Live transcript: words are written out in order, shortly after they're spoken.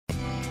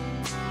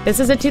This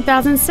is a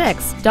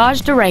 2006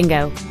 Dodge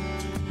Durango.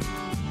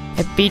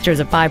 It features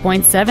a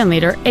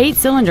 5.7-liter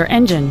 8-cylinder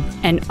engine,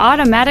 an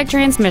automatic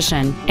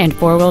transmission, and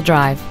 4-wheel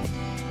drive.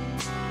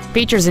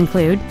 Features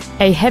include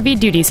a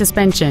heavy-duty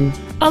suspension,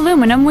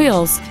 aluminum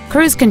wheels,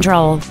 cruise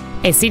control,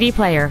 a CD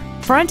player,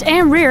 front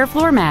and rear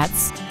floor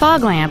mats,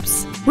 fog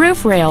lamps,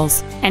 roof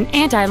rails, an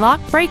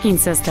anti-lock braking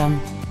system,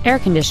 air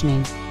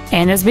conditioning,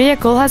 and this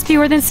vehicle has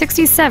fewer than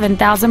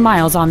 67,000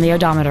 miles on the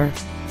odometer.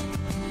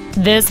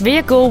 This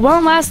vehicle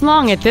won't last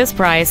long at this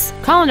price.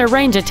 Call and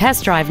arrange a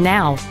test drive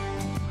now.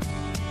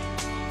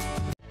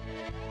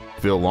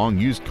 Phil Long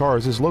Used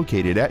Cars is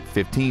located at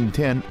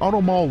 1510 Auto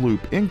Mall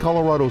Loop in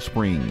Colorado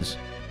Springs.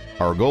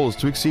 Our goal is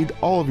to exceed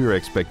all of your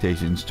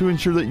expectations to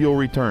ensure that you'll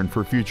return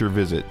for future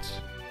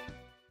visits.